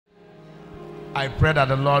I pray that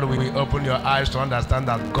the Lord will open your eyes to understand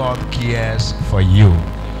that God cares for you.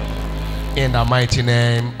 In the mighty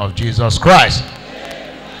name of Jesus Christ.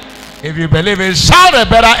 If you believe it, shout a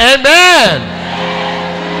better amen.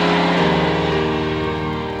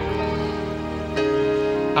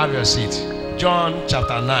 Have your seat. John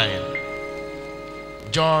chapter 9.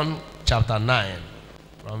 John chapter 9.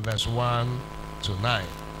 From verse 1 to 9.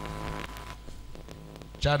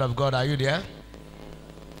 Child of God, are you there?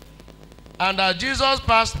 And as Jesus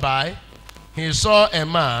passed by, he saw a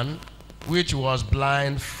man which was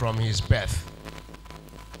blind from his birth.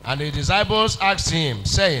 And the disciples asked him,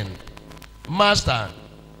 saying, Master,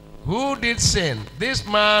 who did sin, this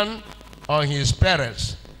man or his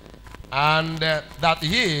parents, and that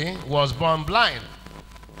he was born blind?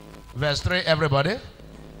 Verse 3, everybody.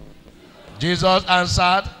 Jesus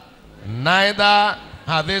answered, neither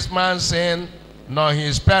had this man sinned nor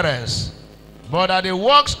his parents, but that the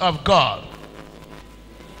works of God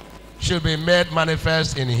should be made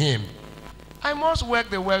manifest in him. I must work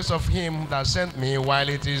the works of him that sent me while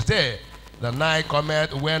it is day. The night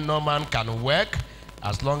cometh when no man can work.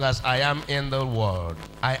 As long as I am in the world,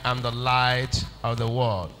 I am the light of the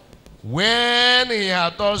world. When he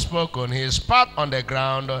had thus spoken, he spat on the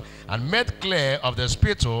ground and made clay of the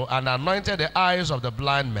spittle and anointed the eyes of the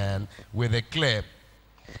blind man with the clay.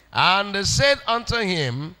 And said unto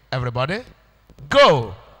him, everybody,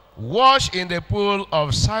 go, wash in the pool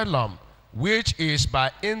of Siloam, which is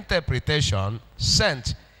by interpretation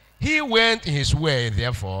sent. He went his way,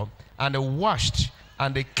 therefore, and washed,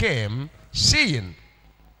 and they came seeing.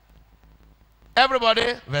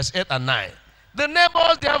 Everybody, verse 8 and 9. The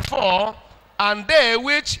neighbors, therefore, and they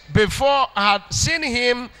which before had seen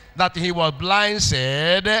him that he was blind,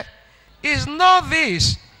 said, is not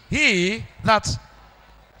this he that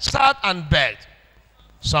sat and begged?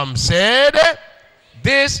 Some said,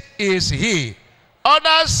 this is he.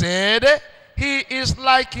 Others said, he is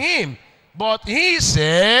like him. But he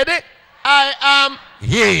said, I am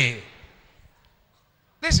he.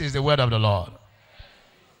 This is the word of the Lord.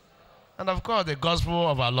 And of course, the gospel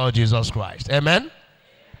of our Lord Jesus Christ. Amen?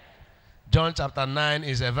 John chapter 9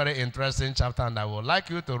 is a very interesting chapter, and I would like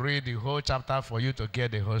you to read the whole chapter for you to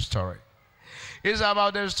get the whole story. It's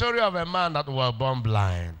about the story of a man that was born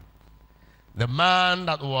blind. The man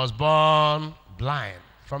that was born blind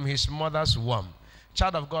from his mother's womb.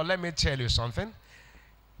 Child of God, let me tell you something.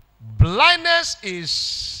 Blindness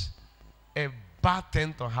is a bad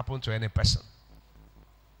thing to happen to any person.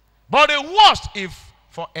 But the worst if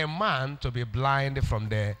for a man to be blind from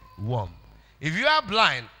the womb. If you are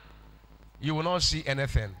blind, you will not see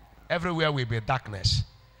anything. Everywhere will be darkness.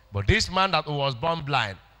 But this man that was born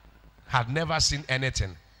blind had never seen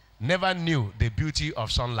anything. Never knew the beauty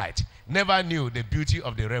of sunlight. Never knew the beauty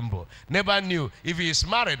of the rainbow. Never knew, if he is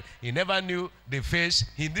married, he never knew the face.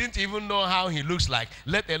 He didn't even know how he looks like,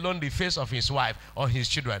 let alone the face of his wife or his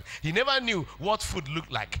children. He never knew what food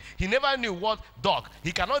looked like. He never knew what dog.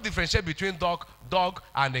 He cannot differentiate between dog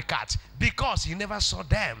and a cat because he never saw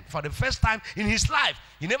them for the first time in his life.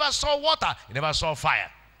 He never saw water. He never saw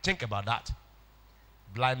fire. Think about that.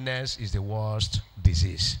 Blindness is the worst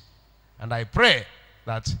disease. And I pray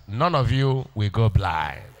that none of you will go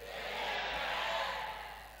blind.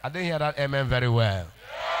 I didn't hear that amen very well.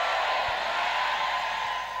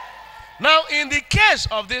 Now, in the case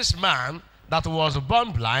of this man that was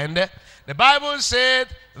born blind, the Bible said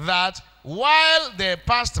that while they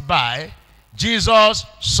passed by, Jesus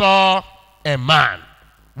saw a man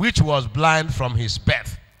which was blind from his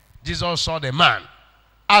birth. Jesus saw the man.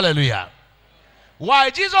 Hallelujah.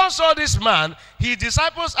 While Jesus saw this man, his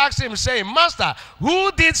disciples asked him, saying, Master,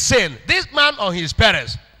 who did sin, this man or his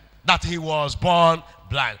parents, that he was born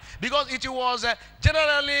blind? Because it was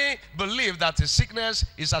generally believed that the sickness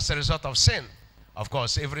is as a result of sin. Of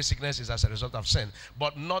course, every sickness is as a result of sin,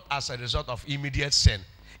 but not as a result of immediate sin.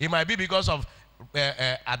 It might be because of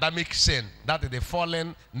Adamic sin, that is the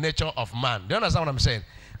fallen nature of man. Do you understand what I'm saying?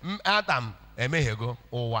 Adam, emehego,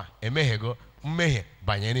 owa, emehego, mehe,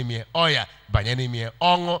 banyanimie, oya, banyanimie,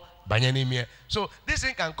 ongo, banyanimie. So this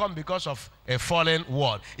thing can come because of a fallen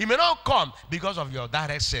world. It may not come because of your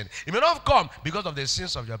direct sin. It may not come because of the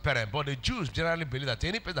sins of your parents. But the Jews generally believe that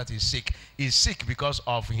any person that is sick because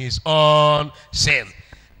of his own sin.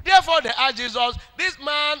 Therefore, they asked Jesus, this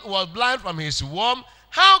man was blind from his womb.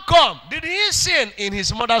 How come? Did he sin in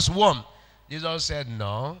his mother's womb? Jesus said,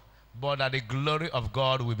 no, but that the glory of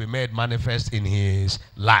God will be made manifest in his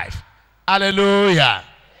life. Hallelujah.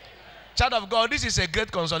 Child of God, this is a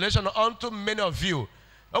great consolation unto many of you.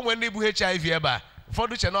 When they HIV, For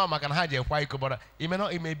the channel, I can hide but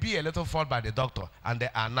it may be a little fault by the doctor, and they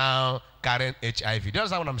are now carrying HIV. Do you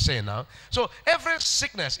understand what I'm saying now? So every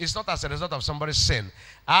sickness is not as a result of somebody's sin,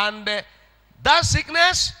 and that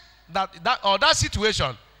sickness, that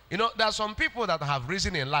situation. You know, there are some people that have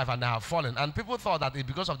risen in life and they have fallen, and people thought that it's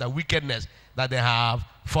because of their wickedness that they have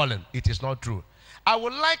fallen. It is not true. I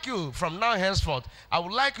would like you, from now henceforth, I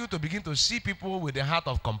would like you to begin to see people with the heart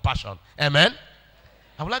of compassion. Amen?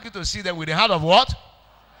 I would like you to see them with the heart of what?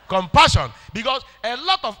 Compassion. Because a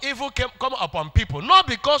lot of evil come upon people, not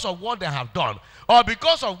because of what they have done, or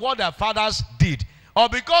because of what their fathers did, or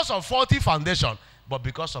because of faulty foundation, but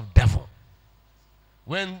because of devil.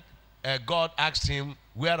 When God asked him,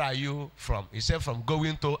 where are you from? He said, from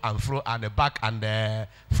going to and fro and the back and the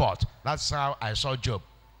forth. That's how I saw Job.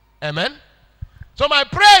 Amen? So my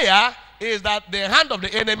prayer is that the hand of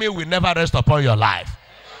the enemy will never rest upon your life.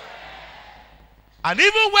 And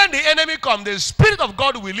even when the enemy comes, the Spirit of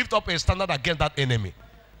God will lift up a standard against that enemy.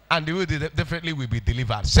 And they will definitely will be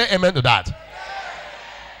delivered. Say amen to that.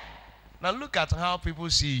 Now look at how people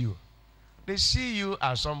see you. They see you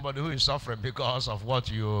as somebody who is suffering because of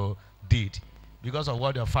what you did. Because of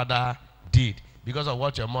what your father did. Because of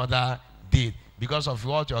what your mother did. Because of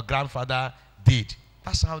what your grandfather did.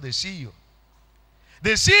 That's how they see you.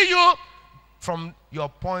 They see you from your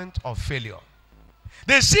point of failure.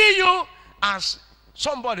 They see you as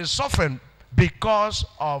somebody suffering because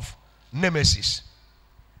of nemesis.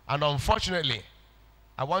 And unfortunately,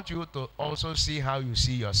 I want you to also see how you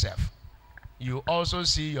see yourself. You also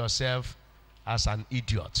see yourself as an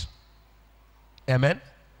idiot. Amen?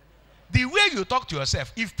 The way you talk to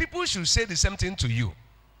yourself, if people should say the same thing to you,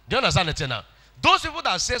 do you understand it now? Those people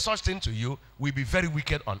that say such thing to you will be very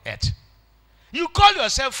wicked on earth. You call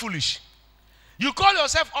yourself foolish. You call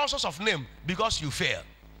yourself all sorts of names because you fail.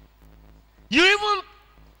 You even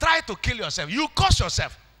try to kill yourself. You curse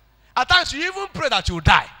yourself. At times you even pray that you will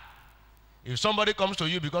die. If somebody comes to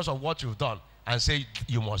you because of what you've done and say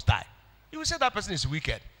you must die, you will say that person is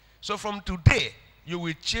wicked. So from today, you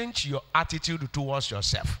will change your attitude towards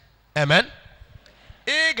yourself. Amen?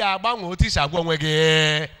 How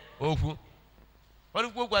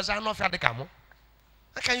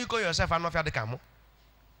can you call yourself Anofia de Camo?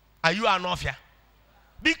 Are you Anofia?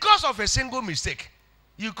 Because of a single mistake,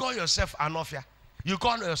 you call yourself Anofia. You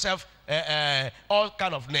call yourself all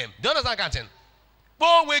kind of name. Do you understand, Captain?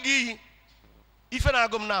 If you are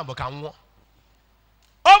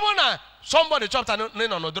now, somebody chopped on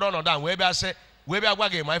the drone down. Where I say, where I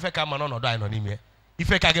wag my if come on or die on him.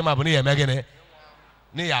 If I can my bonnet, Megan,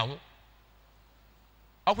 Niang.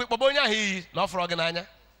 Of Wipobonia, he not for Organiana.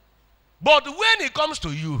 But when it comes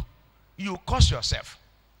to you, you curse yourself.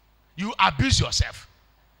 You abuse yourself.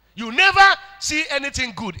 You never see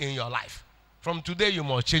anything good in your life. From today, you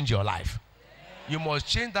must change your life. You must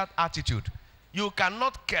change that attitude. You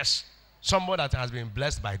cannot curse somebody that has been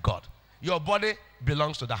blessed by God. Your body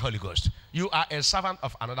belongs to the Holy Ghost. You are a servant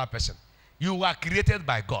of another person. You were created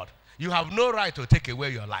by God. You have no right to take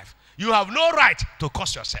away your life. You have no right to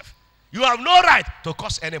curse yourself. You have no right to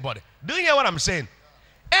curse anybody. Do you hear what I'm saying?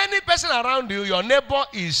 Any person around you, your neighbor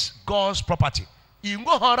is God's property. You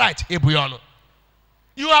have no right.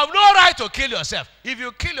 You have no right to kill yourself. If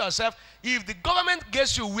you kill yourself, if the government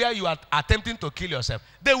gets you where you are attempting to kill yourself,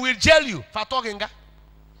 they will jail you for talking.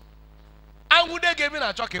 And would they give in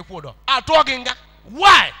a chocolate photo?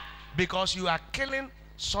 Why? Because you are killing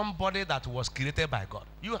somebody that was created by God.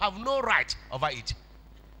 You have no right over it.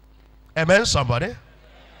 Amen, somebody?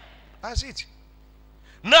 That's it.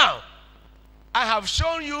 Now, I have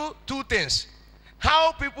shown you two things.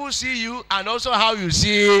 How people see you and also how you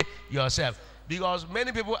see yourself. Because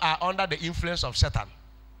many people are under the influence of Satan.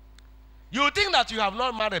 You think that you have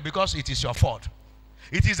not married because it is your fault.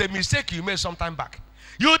 It is a mistake you made some time back.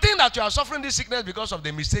 You think that you are suffering this sickness because of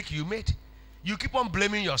the mistake you made. You keep on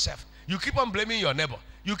blaming yourself. You keep on blaming your neighbor.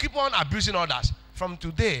 You keep on abusing others. From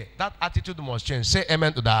today, that attitude must change. Say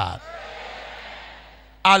amen to that. Amen.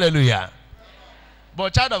 Hallelujah.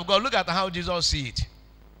 But child of God, look at how Jesus sees it.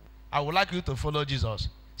 I would like you to follow Jesus.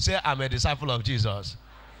 Say, I'm a disciple of Jesus.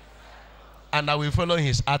 And I will follow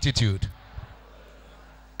his attitude.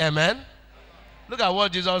 Amen. Look at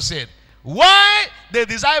what Jesus said. Why the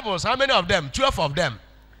disciples, how many of them? 12 of them.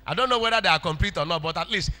 I don't know whether they are complete or not, but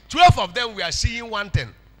at least 12 of them were seeing one thing.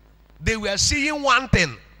 They were seeing one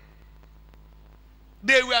thing.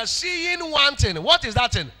 They were seeing one thing. What is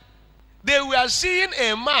that thing? They were seeing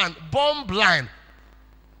a man born blind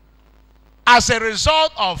as a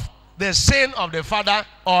result of the sin of the father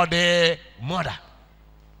or the mother.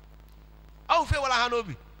 If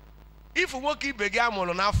you want to be began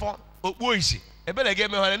on for Oboisi, Ebele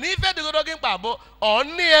game hole. Ni fe di godo gimpa bo.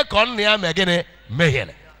 Oni e kon ni ame gene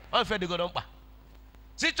mehele. On fe di godo mpa.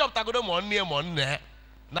 Si chop ta godo mo ni e mo nne.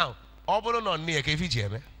 Now, obolo no ni e ke fi ji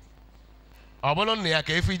eme. Obolo ni ya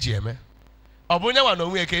ke fi ji eme. Obunya wa no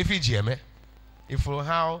nwe ke fi ji eme. If for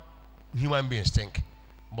how human beings think.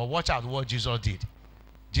 But watch out what Jesus did.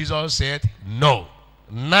 Jesus said, no,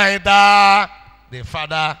 neither the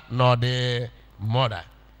father nor the mother,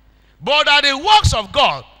 but that the works of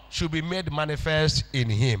God should be made manifest in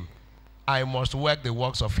him. I must work the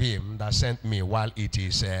works of him that sent me while it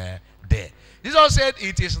is there. Jesus said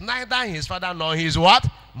it is neither his father nor his what?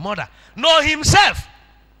 Mother, nor himself,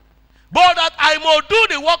 but that I must do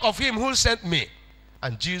the work of him who sent me.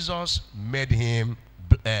 And Jesus made him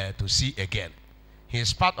to see again. He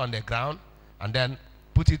spat on the ground and then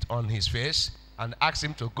put it on his face and asked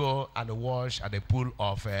him to go and wash at the pool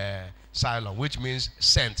of Siloam, which means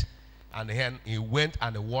sent. And then he went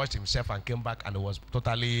and washed himself and came back and was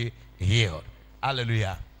totally healed.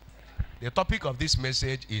 Hallelujah. The topic of this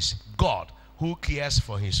message is God who cares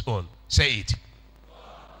for his own. Say it.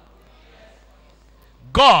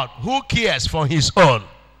 God who cares for his own.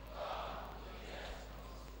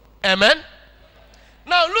 Amen.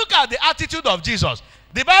 Now look at the attitude of Jesus.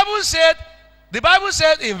 The Bible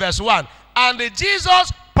said in verse 1, and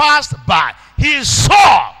Jesus passed by. He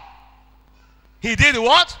saw. He did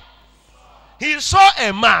what? He saw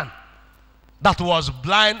a man that was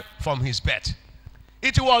blind from his birth.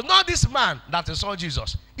 It was not this man that saw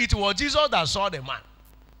Jesus. It was Jesus that saw the man.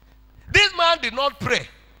 This man did not pray.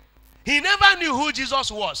 He never knew who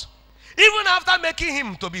Jesus was. Even after making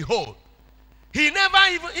him to be whole, he never,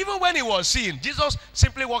 even when he was seen, Jesus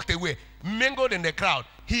simply walked away, mingled in the crowd.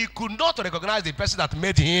 He could not recognize the person that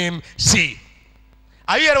made him see.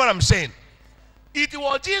 Are you hearing what I'm saying? It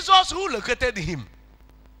was Jesus who located him.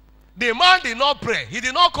 The man did not pray. He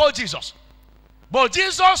did not call Jesus. But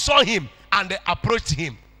Jesus saw him and they approached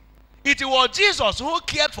him. It was Jesus who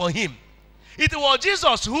cared for him. It was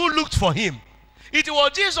Jesus who looked for him. It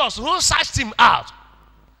was Jesus who searched him out.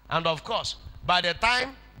 And of course, by the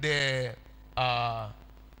time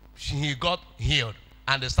he got healed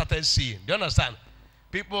and they started seeing. Do you understand?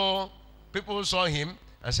 People saw him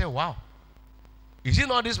and said, wow, is he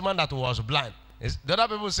not this man that was blind? The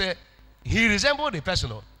other people say, he resembled the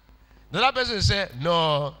person. The other person say,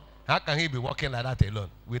 no, how can he be walking like that alone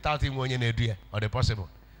without him going in a day or the possible?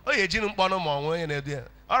 Oh, you didn't want no more in a day.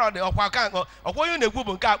 All right,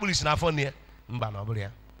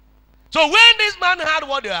 so when this man heard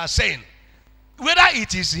what they are saying, whether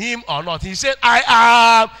it is him or not, he said,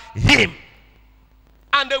 I am him.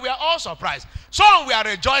 And they were all surprised. Some were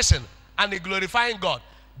rejoicing and they glorifying God.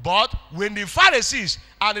 But when the Pharisees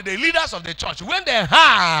and the leaders of the church, when they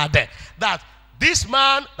heard that this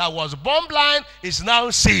man that was born blind is now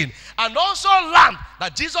seen, and also learned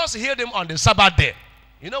that Jesus healed him on the Sabbath day,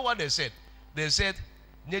 you know what they said? They said,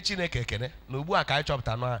 the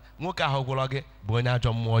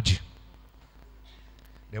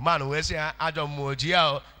man who say, I don't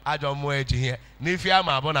know, I don't know here. Nifia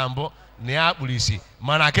Mabonambo, Nia Polisi,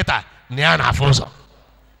 Manaketa, Niana Foso.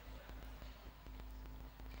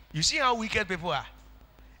 You see how wicked people are?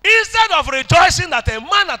 Instead of rejoicing that a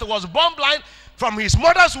man that was born blind from his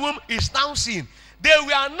mother's womb is now seen, they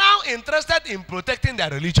were now interested in protecting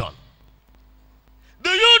their religion. Do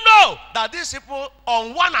you know that these people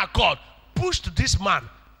on one accord pushed this man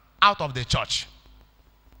out of the church?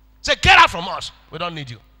 Say, get out from us. We don't need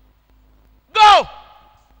you. Go.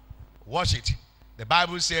 Watch it. The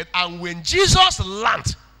Bible said, and when Jesus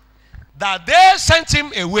learned that they sent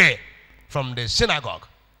him away from the synagogue,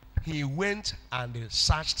 he went and they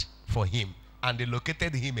searched for him and they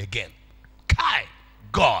located him again. Kai,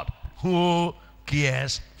 God who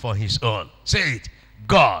cares for his own. Say it.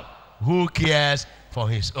 God who cares for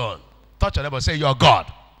his own. Touch your neighbor. Say, your God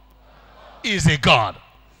is a God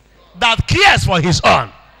that cares for his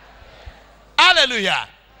own. Hallelujah.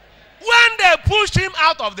 When they pushed him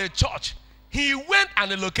out of the church, he went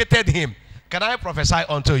and located him. Can I prophesy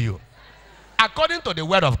unto you? According to the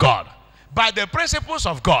word of God, by the principles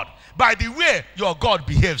of God, by the way your God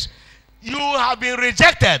behaves, you have been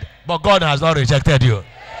rejected, but God has not rejected you.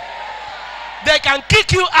 They can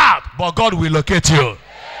kick you out, but God will locate you.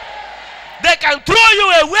 They can throw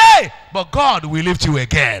you away, but God will lift you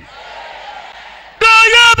again. Do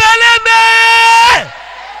you believe me?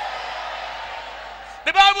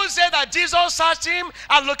 The Bible said that Jesus searched him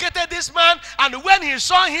and located this man, and when he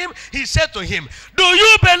saw him, he said to him, do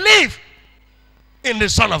you believe in the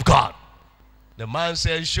Son of God? The man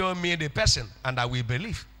said, show me the person and I will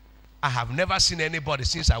believe. I have never seen anybody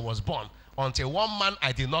since I was born until one man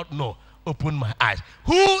I did not know opened my eyes.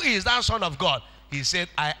 Who is that Son of God? He said,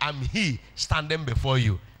 I am he standing before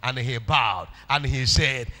you. And he bowed and he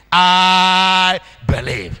said, I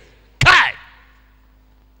believe. Kai!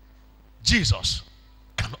 Jesus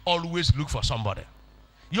can always look for somebody.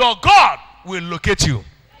 Your God will locate you.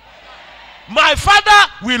 My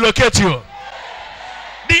Father will locate you.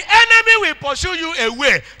 The enemy will pursue you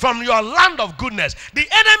away from your land of goodness. The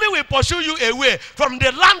enemy will pursue you away from the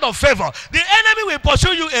land of favor. The enemy will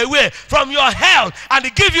pursue you away from your health and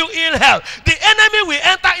give you ill health. The enemy will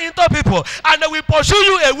enter into people and they will pursue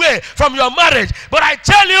you away from your marriage. But I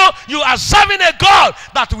tell you, you are serving a God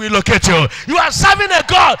that will locate you. You are serving a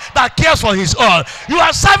God that cares for his own. You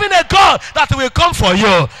are serving a God that will come for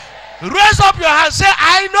you. Raise up your hand, say,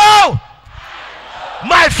 I know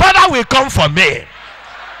my Father will come for me.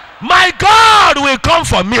 My God will come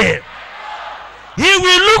for me. He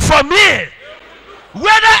will look for me.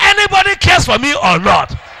 Whether anybody cares for me or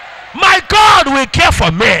not. My God will care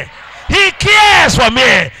for me. He cares for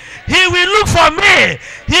me. He will look for me.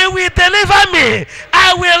 He will deliver me.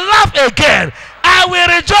 I will laugh again. I will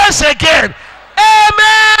rejoice again.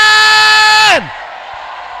 Amen.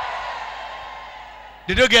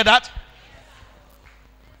 Did you get that?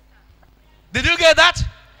 Did you get that?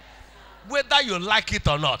 Whether you like it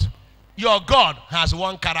or not, your God has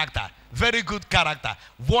one character. Very good character,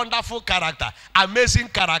 wonderful character, amazing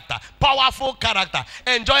character, powerful character,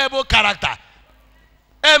 enjoyable character.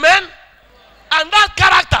 Amen? And that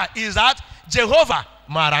character is that Jehovah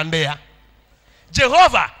Marandea.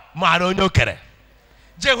 Jehovah Maronyokere.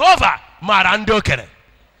 Jehovah Marandokere.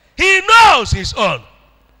 He knows his own.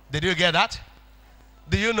 Did you get that?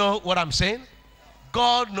 Do you know what I'm saying?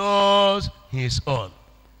 God knows his own.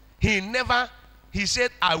 He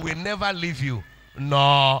said, I will never leave you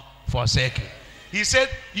nor forsake you. He said,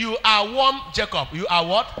 you are warm, Jacob. You are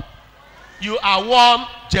what? You are warm,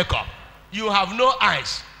 Jacob. You have no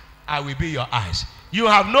eyes. I will be your eyes. You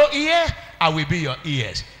have no ear. I will be your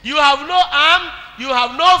ears. You have no arm. You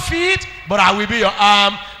have no feet. But I will be your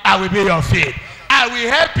arm. I will be your feet. I will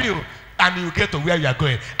help you. And you get to where you are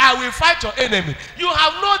going. I will fight your enemy. You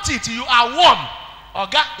have no teeth. You are warm.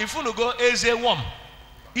 Oga, if you go, is a warm.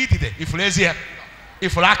 Eat it. If you lazy,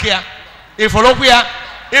 if you like, if you look here,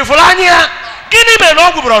 if you like here,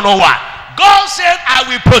 God said, I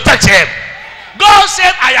will protect him. God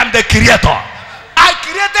said, I am the creator. I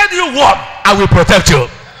created you warm. I will protect you.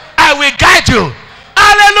 I will guide you.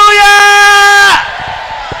 Hallelujah.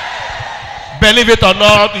 Believe it or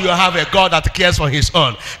not, you have a God that cares for his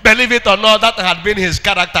own. Believe it or not, that had been his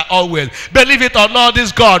character always. Believe it or not,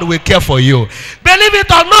 this God will care for you. Believe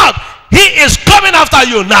it or not, he is coming after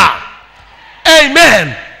you now.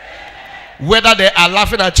 Amen. Whether they are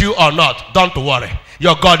laughing at you or not, don't worry.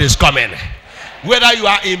 Your God is coming. Whether you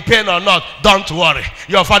are in pain or not, don't worry.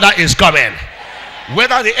 Your Father is coming.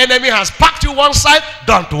 Whether the enemy has packed you one side,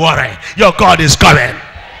 don't worry. Your God is coming.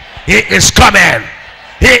 He is coming.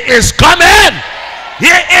 He is coming.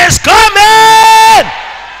 He is coming.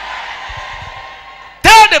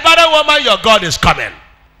 Tell the barren woman your God is coming.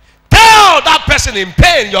 Tell that person in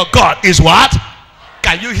pain your God is what?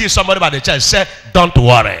 Can you hear somebody by the church say, don't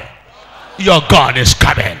worry. Your God is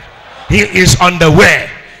coming. He is on the way.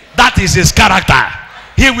 That is his character.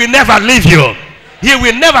 He will never leave you. He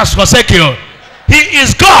will never forsake you. He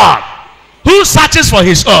is God who searches for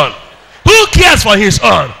his own, who cares for his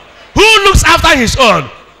own, who looks after his own.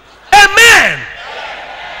 Amen.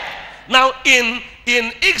 Now in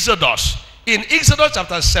Exodus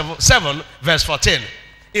chapter 7 verse 14,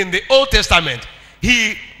 in the Old Testament,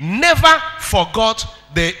 he never forgot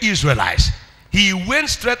the Israelites. He went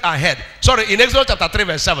straight ahead. Sorry, in Exodus chapter 3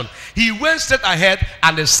 verse 7, he went straight ahead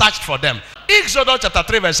and they searched for them. Exodus chapter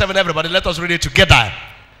 3 verse 7, everybody, let us read it together.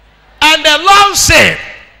 And the Lord said,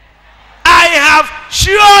 I have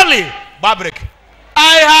surely, Babrik,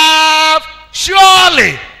 I have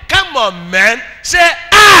surely, come on man, say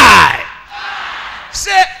I,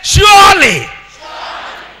 say surely,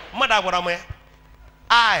 Mother, what am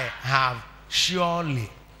I have surely.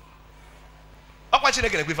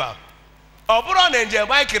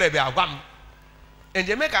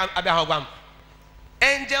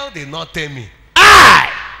 Angel did not tell me. I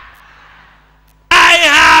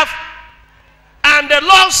have. And the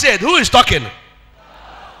Lord said, who is talking?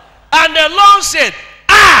 And the Lord said,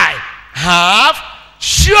 I have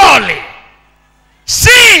surely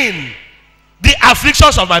seen the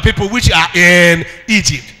afflictions of my people which are in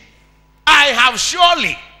Egypt. I have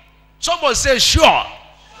surely. Someone says sure.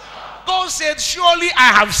 God said, surely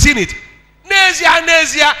I have seen it. Nezia,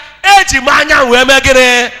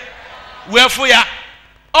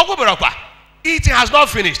 it has not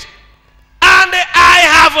finished. I And I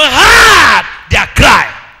have heard their cry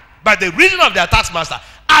by the reason of their taskmaster.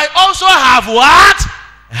 I also have what?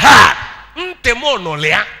 Heard. Ntemo no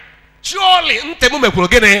lea. Surely ntemo mekwuru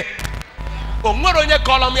gịnị? O nwere onye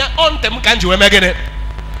kọrọ m ya ọ ntem ka m ji wee mee gịnị?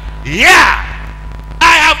 Yeah.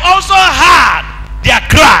 I have also heard their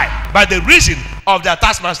cry by the reason of their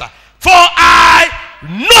taskmaster. For I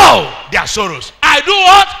know their sorrows. I do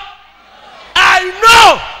what? I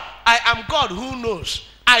know. I am God who knows.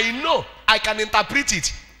 I know. I can interpret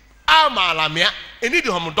it. I'm alamia. I need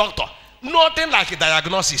a home doctor. Nothing like a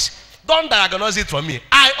diagnosis. Don't diagnose it for me.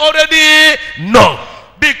 I already know.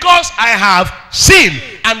 Because I have seen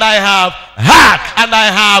and I have heard and I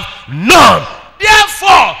have known.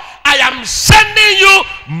 Therefore, I am sending you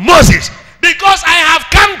Moses. Because I have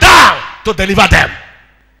come down to deliver them.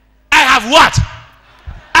 I have what?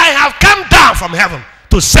 I have come down from heaven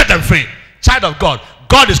to set them free. Child of God,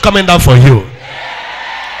 God is coming down for you.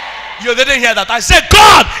 You didn't hear that. I said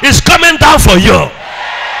God is coming down for you.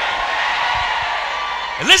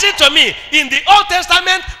 Listen to me. In the Old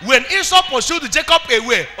Testament, when Esau pursued Jacob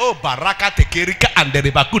away, oh Baraka Tekerika and the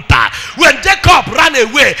Ribakuta. When Jacob ran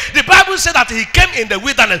away, the Bible said that he came in the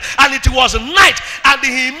wilderness and it was night, and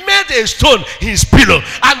he made a stone his pillow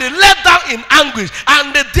and he lay down in anguish,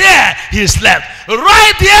 and there he slept.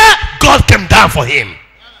 Right there, God came down for him.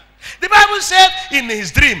 The Bible said in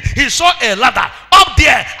his dream, he saw a ladder up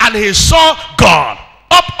there and he saw God.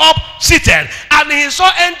 Up, seated, and he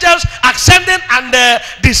saw angels ascending and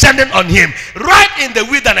descending on him. Right in the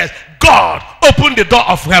wilderness, God opened the door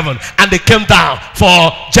of heaven and they came down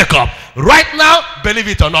for Jacob. Right now, believe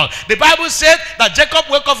it or not, the Bible said that Jacob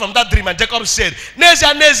woke up from that dream and Jacob said,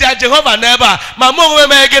 Nezia, Nezia, Jehovah never,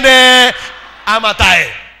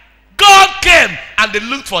 Amatai. God came and they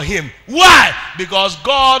looked for him. Why? Because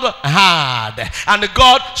God heard and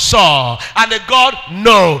God saw and God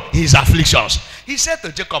know his afflictions. He said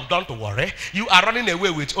to Jacob, don't worry. You are running away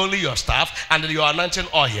with only your staff and your anointing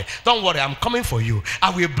oil. Don't worry, I'm coming for you. I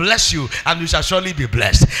will bless you and you shall surely be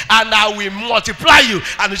blessed. And I will multiply you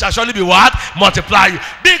and you shall surely be what? Multiply you.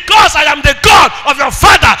 Because I am the God of your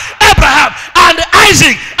father Abraham and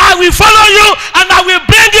Isaac. I will follow you and I will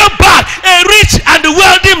bring you back a rich and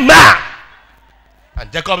wealthy man.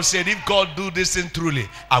 And Jacob said, if God do this thing truly,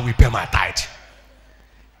 I will pay my tithe.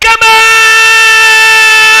 Come on!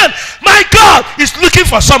 My God is looking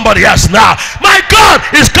for somebody else now. My God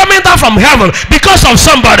is coming down from heaven because of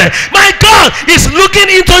somebody. My God is looking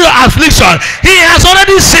into your affliction. He has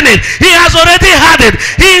already seen it. He has already had it.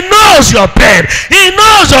 He knows your pain. He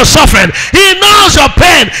knows your suffering. He knows your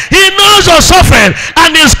pain. He knows your suffering.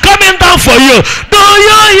 And is coming down for you. Do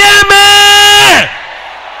you hear me?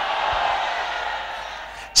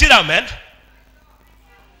 Sit down, man.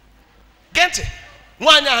 Get it.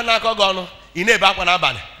 Nwanya hanako gono. Inebe akwa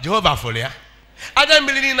n'abalị Jehova fụrụ ya. Aja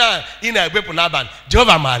mmiri niile ị na-egbepụ n'abalị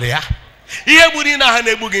Jehova maara ya. Ihe gburu niile ha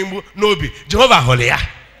na-egbu gị mgbu n'obi Jehova hụrụ ya.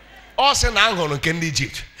 Ọ sị na ahụrụ nke ndị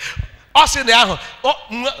Ijipt. Ọ sị na ahụ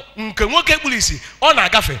nke nwoke kpuru isi ọ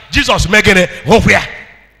na-agafe Jizọs megere hụkwa ya.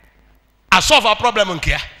 A solve a problem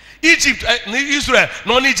nke ya. Egypt na Israel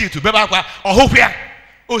nọ n'Ijipt bebe akwa ọ hụkwa ya.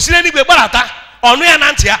 O si n'eluigwe gbarata ọnụ ya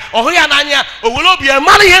na ntị ya ọhụ ya n'anya ya o were obi ya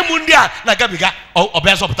mara ihe mgbu ndị a na-agabiga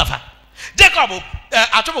ọbịa zọpụtafa. Jacob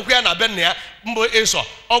achọpụkwa ya na be nna ya mbụ Ịsọ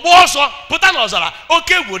ọgba ọsọ pụta n'ọzara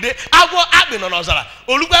oke egwude agwọ akpị nọ n'ọzara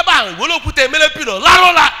olugbo ebe ahụ were okwute emere pilo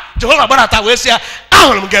larụla Jehova gbarata wee sị ya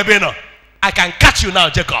ahụrụ m gị ebe nọ. I can catch you now,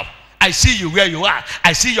 Jacob. I see you where you are.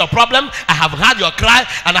 I see your problem. I have heard your cry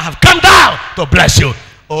and I have come down to bless you.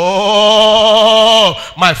 Oh,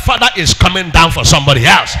 my father is coming down for somebody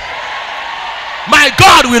else. My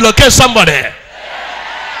God will locate somebody.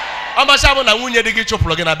 Ọmasabụ na nwunye dị gị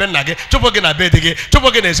chụpụrụ gị na be nna gị, chụpụ gị na be dị gị, chụpụ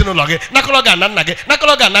gị na ezinụlọ gị, nakọrọ gị na nna gị,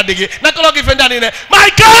 nakọrọ gị na dị gị, nakọrọ gị fenda niile. My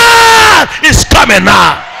God is coming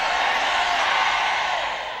now.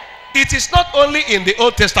 It is not only in the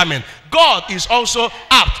Old Testament. God is also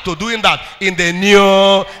apt to doing that in the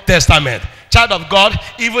New Testament. Child of God,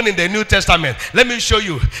 even in the New Testament. Let me show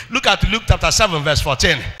you. Look at Luke chapter 7 verse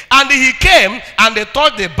 14. And he came and they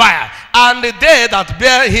touched the bier, and the day that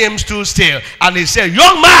bare him stood still. And he said,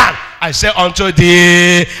 young man, I say unto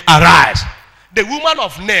thee, arise. The woman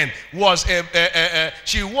of Nain was a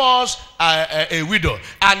widow,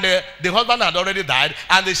 and the husband had already died,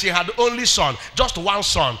 and she had only son, just one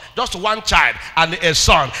child, and a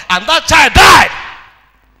son, and that child died.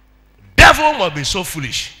 Devil must be so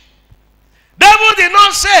foolish. Devil did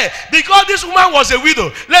not say, because this woman was a widow,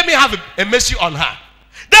 let me have a mercy on her.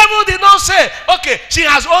 Devil did not say, okay, she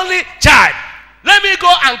has only child, let me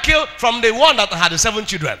go and kill from the one that had 7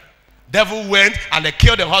 children. Devil went and they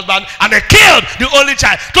killed the husband and they killed the only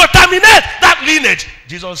child to terminate that lineage.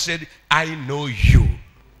 Jesus said, I know you.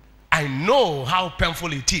 I know how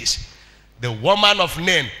painful it is. The woman of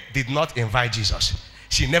Nain did not invite Jesus.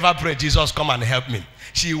 She never prayed, Jesus, come and help me.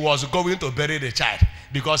 She was going to bury the child.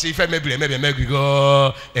 Because if maybe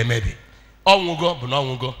go, maybe. Onwugo, but no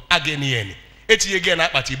onwugo, again yeni. Eti again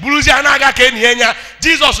at Pati. Buluzi anaga kenya.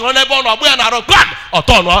 Jesus run a bone or buy an arrow plan or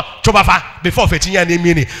tono, chobafa, before fetinya ni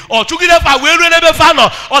mini. Or Chugidefa, will never fano,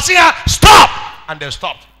 or see her, stop! And they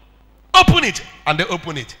stopped. Open it. And they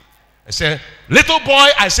open it. I said, little boy,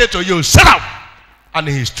 I said to you, sit up. And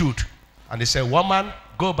he stood. And he said, woman,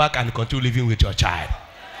 go back and continue living with your child.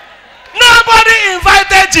 Nobody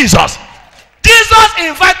invited Jesus. Jesus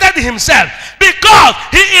invited himself because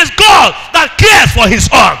he is God that cares for his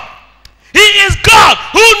own. He is God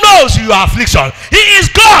who knows your affliction. He is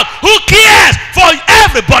God who cares for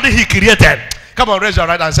everybody he created. Come on, raise your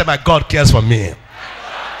right hand and say, my God cares for me.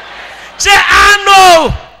 Say, I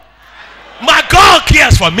know my God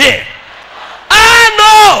cares for me. I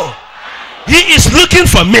know he is looking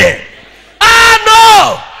for me. I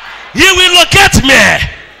know he will locate me.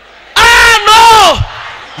 I know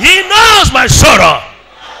he knows my sorrow.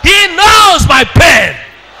 He knows my pain.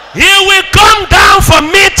 He will come down for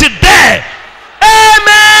me today.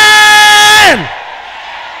 Amen.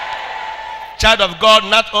 Child of God,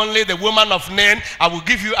 not only the woman of Nain, I will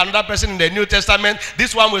give you another person in the New Testament.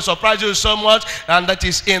 This one will surprise you so much, and that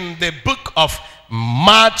is in the book of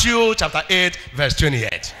Matthew chapter 8 verse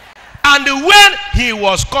 28. And when he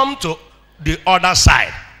was come to the other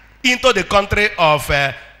side, into the country of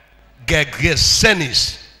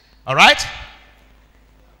Gergesenes, all right,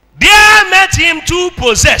 there met him two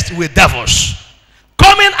possessed with devils,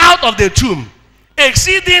 coming out of the tomb,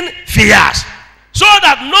 exceeding fierce, so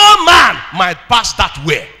that no man might pass that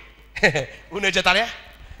way.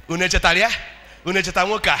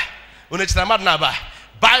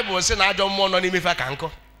 Bible says na don't want any fa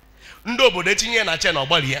kanko. Ndo obodo tinye na che na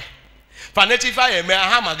ogbali ya. Faneti fa eme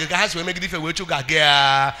ha magaga ha so megidi fe we chuga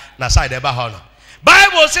ga na side ebe ha no.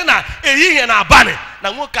 Bible says na ehihie na abani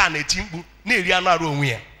na nwoke a na-eti mkpu na eri anu aru onwe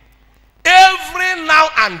ya. Every now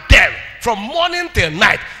and then, from morning till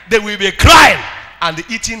night, they will be crying and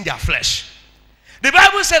eating their flesh. The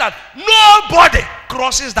Bible said that nobody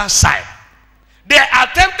crosses that side. They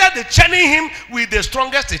attempted to chaining him with the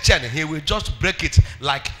strongest chain. He will just break it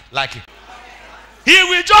like it. He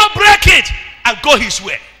will just break it and go his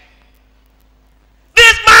way.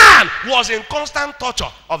 This man was in constant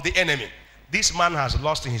torture of the enemy. This man has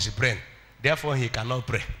lost his brain. Therefore, he cannot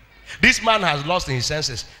pray. This man has lost his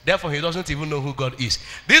senses. Therefore, he doesn't even know who God is.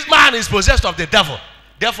 This man is possessed of the devil.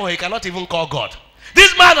 Therefore, he cannot even call God.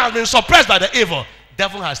 This man has been suppressed by the evil.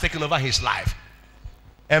 Devil has taken over his life.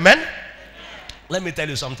 Amen? Amen. Let me tell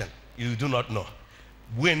you something you do not know.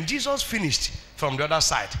 When Jesus finished from the other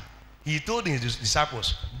side, he told his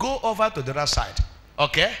disciples, go over to the other side.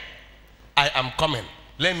 Okay? I am coming.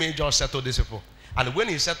 Let me just settle these people. And when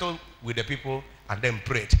he settled with the people and then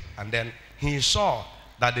prayed, and then he saw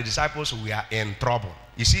that the disciples were in trouble.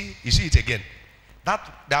 You see it again.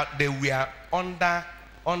 That they were under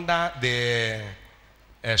the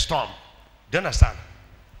storm. Do you understand?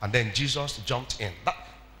 And then Jesus jumped in.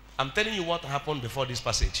 I'm telling you what happened before this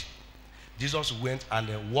passage. Jesus went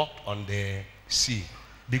and walked on the sea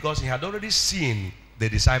because he had already seen the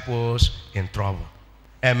disciples in trouble.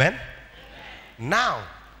 Amen? Amen. Now,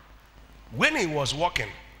 when he was walking,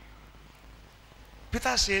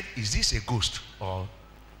 Peter said, is this a ghost? Or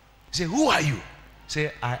he said, who are you? He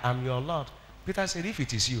said, I am your Lord. Peter said, if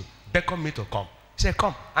it is you, beckon me to come. He said,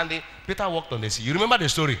 come. And Peter walked on the sea. You remember the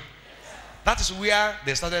story? That is where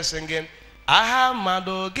they started singing, aha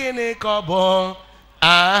mado gene kobo,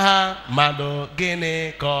 aha mado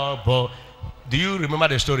gene kobo. Do you remember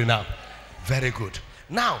the story now? Very good.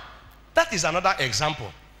 Now, that is another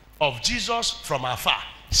example of Jesus from afar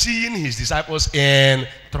seeing his disciples in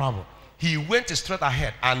trouble. He went straight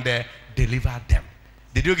ahead and delivered them.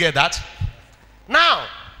 Did you get that? Now,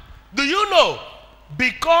 do you know,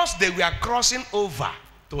 because they were crossing over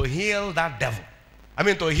to heal that devil,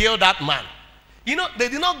 to heal that man, you know, they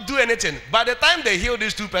did not do anything. By the time they healed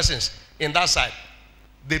these two persons in that side,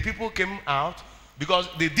 the people came out because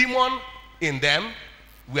the demon in them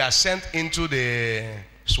were sent into the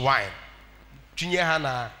swine. Do you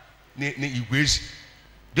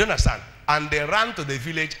understand? And they ran to the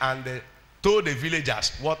village and they told the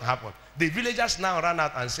villagers what happened. The villagers now ran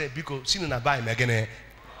out and said,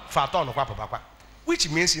 which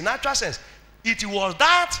means in natural sense, it was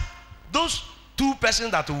those two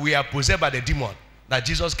persons that were possessed by the demon that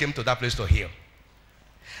Jesus came to that place to heal.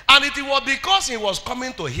 And it was because he was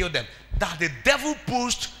coming to heal them that the devil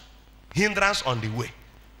pushed hindrance on the way.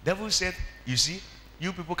 Devil said, you see,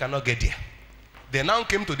 you people cannot get there. They now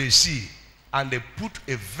came to the sea and they put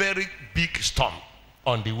a very big storm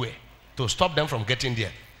on the way to stop them from getting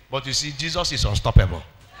there. But you see, Jesus is unstoppable.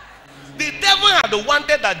 The devil had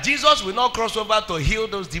wanted that Jesus will not cross over to heal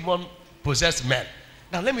those demon-possessed men.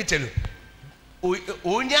 Now let me tell you,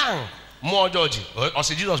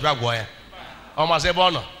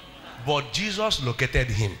 but Jesus located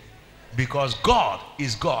him because God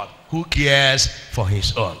is God who cares for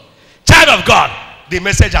his own. Child of God, the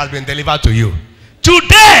message has been delivered to you.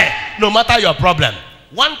 Today, no matter your problem,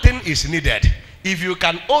 one thing is needed. If you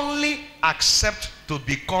can only accept to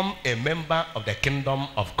become a member of the kingdom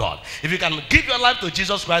of God, if you can give your life to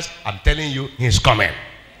Jesus Christ, I'm telling you, he's coming.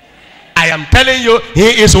 I am telling you,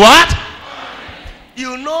 he is what?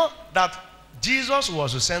 You know that Jesus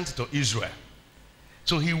was sent to Israel.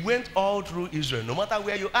 So he went all through Israel. No matter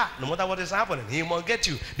where you are, no matter what is happening, he must get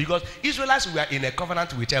you. Because Israelites were in a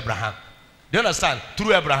covenant with Abraham. Do you understand?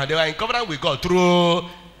 Through Abraham, they were in covenant with God. Through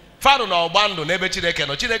Pharaoh no bando nebe Chineke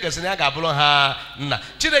no Chineke sini aga bulu ha na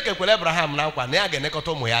Chineke kwele Abraham na nkwa na ya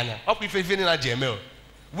ga-enekọta ụmụ ya anya. Ọkwa ife na ji eme o.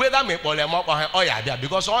 Whether me kpọrọ ma ọkpọ ha ọ ya abịa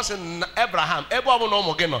because ọ sị Abraham ebe ọ bụ na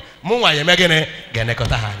ụmụ gị nọ mụ nwa ya eme gịnị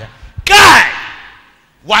ga-enekọta ha anya. Guy,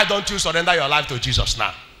 why don't you surrender your life to Jesus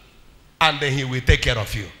now? And then he will take care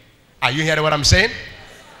of you. Are you hearing what I'm saying?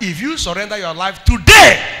 If you surrender your life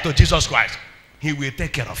today to Jesus Christ, he will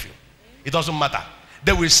take care of you. It doesn't matter.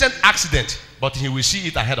 They will send accident, but he will see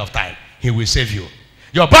it ahead of time. He will save you.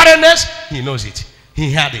 Your barrenness, he knows it.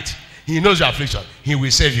 He had it. He knows your affliction. He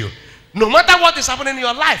will save you. No matter what is happening in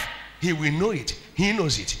your life, he will know it. He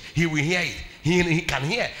knows it. He will hear it. He can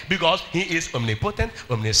hear because he is omnipotent,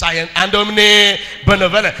 omniscient, and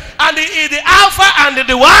omnibenevolent. And he is the Alpha and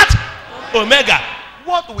the what? Omega.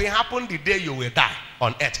 What will happen the day you will die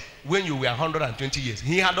on earth? When you were 120 years,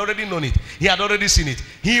 he had already known it. He had already seen it.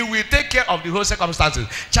 He will take care of the whole circumstances.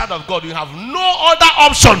 Child of God, you have no other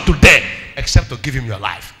option today except to give him your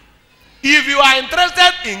life. If you are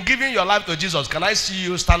interested in giving your life to Jesus, can I see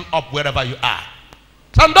you stand up wherever you are?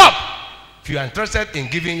 Stand up. If you are interested in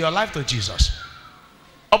giving your life to Jesus.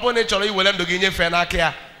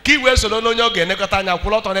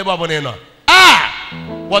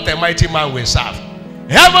 Ah, what a mighty man we serve.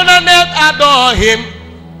 Heaven and earth adore him.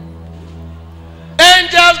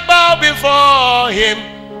 Angels bow before him.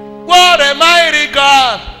 What a mighty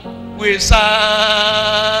God we serve.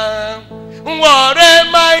 What a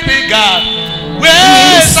mighty God we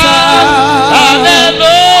serve.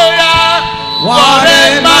 Hallelujah. What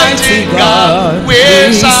a mighty God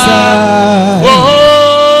we serve.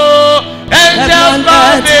 Oh, angels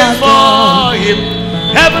bow before him.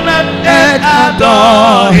 Heaven and earth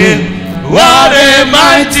adore him. What a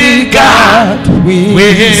mighty God we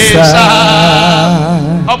serve.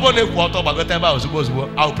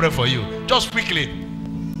 I'll pray for you. Just quickly.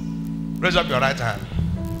 Raise up your right hand.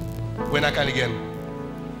 When I can again.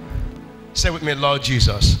 Say with me, Lord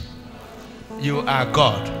Jesus. You are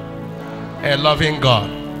God. A loving God.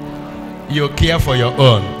 You care for your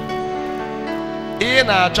own. In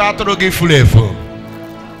a chatterogi flavor.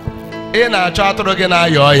 In a chatterogi na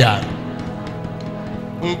yoya.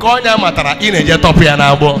 Nkonya matara ineje top ya na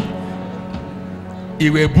agbo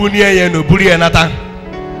iwe bunie ye no buri enata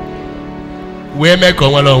we me ko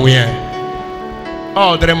nwere onwe ya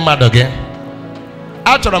ọ dịrị mmadụ gị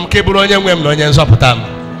achọrọ m ka ị bụrụ onye nwe m na onye nzọpụta m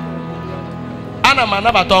ana m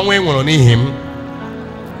anabata ọnwụ ị nwụrụ n'ihi m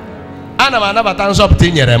ana m anabata nzọpụta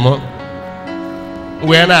ị nyere m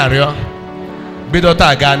wee na-arịọ bido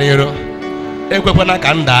taa gaa n'iru ekwekwana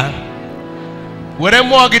ka m daa were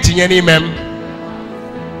mmụọ gị tinye n'ime m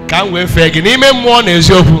ka m wee fee gị n'ime mmụọ na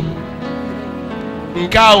eziokwu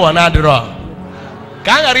nke ahụ na-adịrọ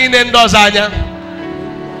ka a ghara ine ndị ọzọ anya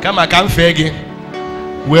kama ka m fee gị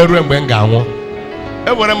wee ruo mgbe m ga-anwụ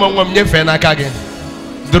ewere m onwe m nyefee n'aka gị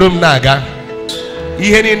duru m na-aga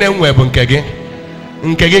ihe niile m nwee bụ nke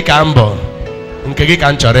gị ka m bụ nke gị ka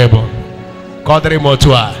m chọrọ ịbụ ka ọ dịrị m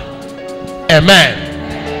otu a. Amen.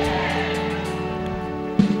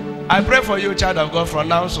 I pray for you, child of God, from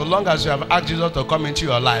now, so long as you have asked Jesus to come into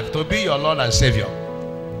your life, to be your Lord and Savior.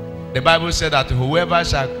 The Bible said that whoever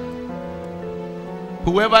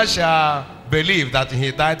shall believe that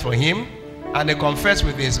he died for him, and they confess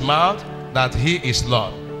with his mouth that he is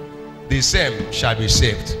Lord, the same shall be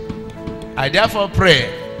saved. I therefore pray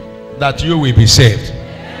that you will be saved.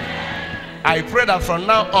 I pray that from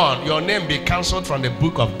now on, your name be cancelled from the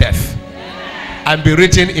book of death and be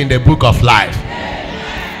written in the book of life.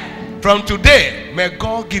 From today, may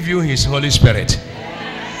God give you his Holy Spirit.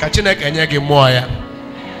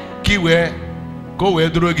 ka o wee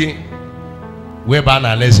duru gị wee baa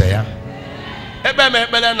n'alaeze ya. Ebe m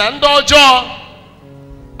ekpere na ndị ọjọọ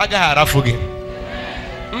agaghị arafu gị,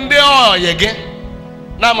 ndị oyi gị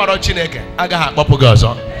na-amarọ Chineke agaghị akpọpụ gị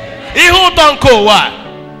ọzọ, ihe ụtọ nke ụwa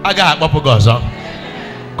agaghị akpọpụ gị ọzọ.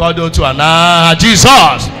 Ka ọ dị otu a n'aha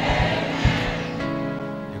Jizọs.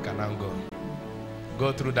 You can now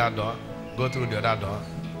go through that door, go through the other door,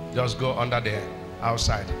 just go under the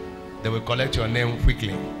outside. They will collect your name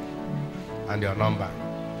quickly and your number.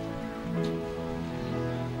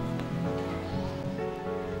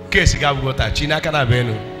 Case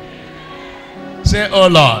say, oh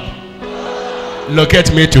Lord,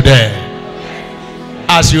 locate me today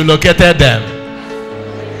as you located them.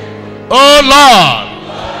 Oh Lord,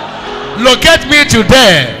 locate me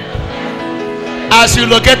today as you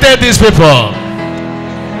located these people.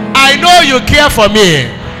 I know you care for me.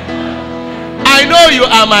 I know you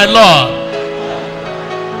are my Lord.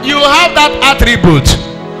 You have that attribute.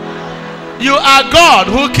 You are God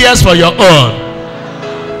who cares for your own.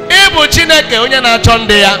 Ibu Chineke onye na-achọ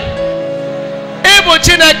ndị ya. Ibu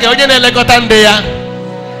Chineke onye na-elekọta ndị ya.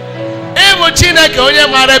 Ibu Chineke onye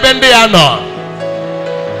mara ebe ndị ya nọ.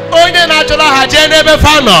 Onye na-achọrọ ha jee n'ebe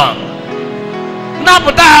fa nọ.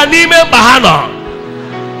 Napụta ha n'ime mkpa ha nọ.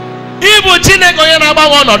 Ibu Chineke onye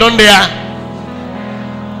na-agbanwe ọnọdụ ndị ya.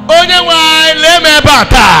 Onye nwe anyị lee m ebe a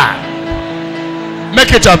taa.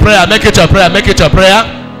 Make it your prayer, make it your prayer, make it your prayer.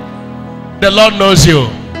 The Lord knows you.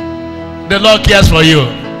 The Lord cares for you.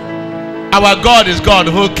 Our God is God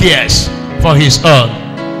who cares for his own.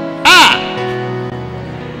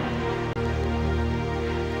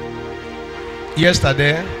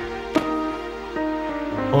 Yesterday,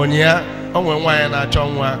 Onya, onwe nwanyị na-achọ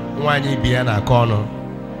nwanyị ibe ya na-akọ ọnụ.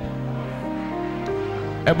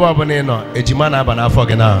 Ebe ọ bụla ị nọ, ejima na-aba n'afọ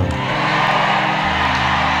gị now.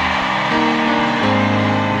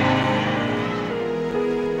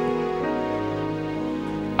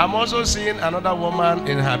 I'm also seeing another woman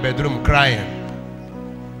in her bedroom crying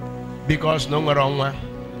because no nwere nwa.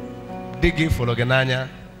 Dị gị fụrụ gị n'anya.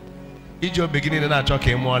 Iji obi gị niile na-achọ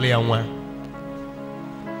ka ị mụọla ya nwa.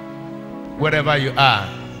 Wherever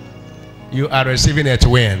you are receiving a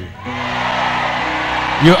twin.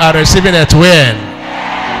 You are receiving a twin.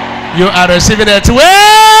 You are receiving a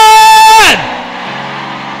twin.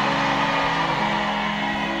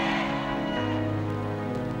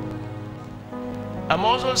 I'm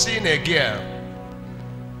also seeing a girl.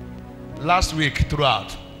 Last week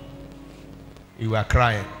throughout, you were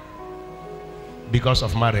crying because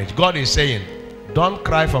of marriage. God is saying, don't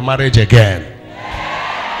cry for marriage again.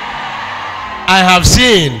 I have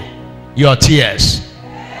seen your tears.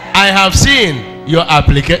 I have seen your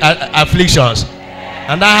afflictions.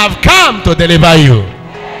 And I have come to deliver you.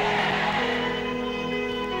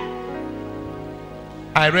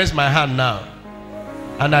 I raise my hand now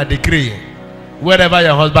and I decree, wherever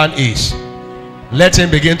your husband is, let him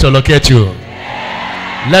begin to locate you.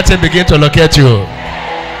 Let him begin to locate you.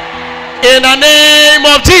 In the name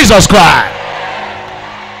of Jesus Christ.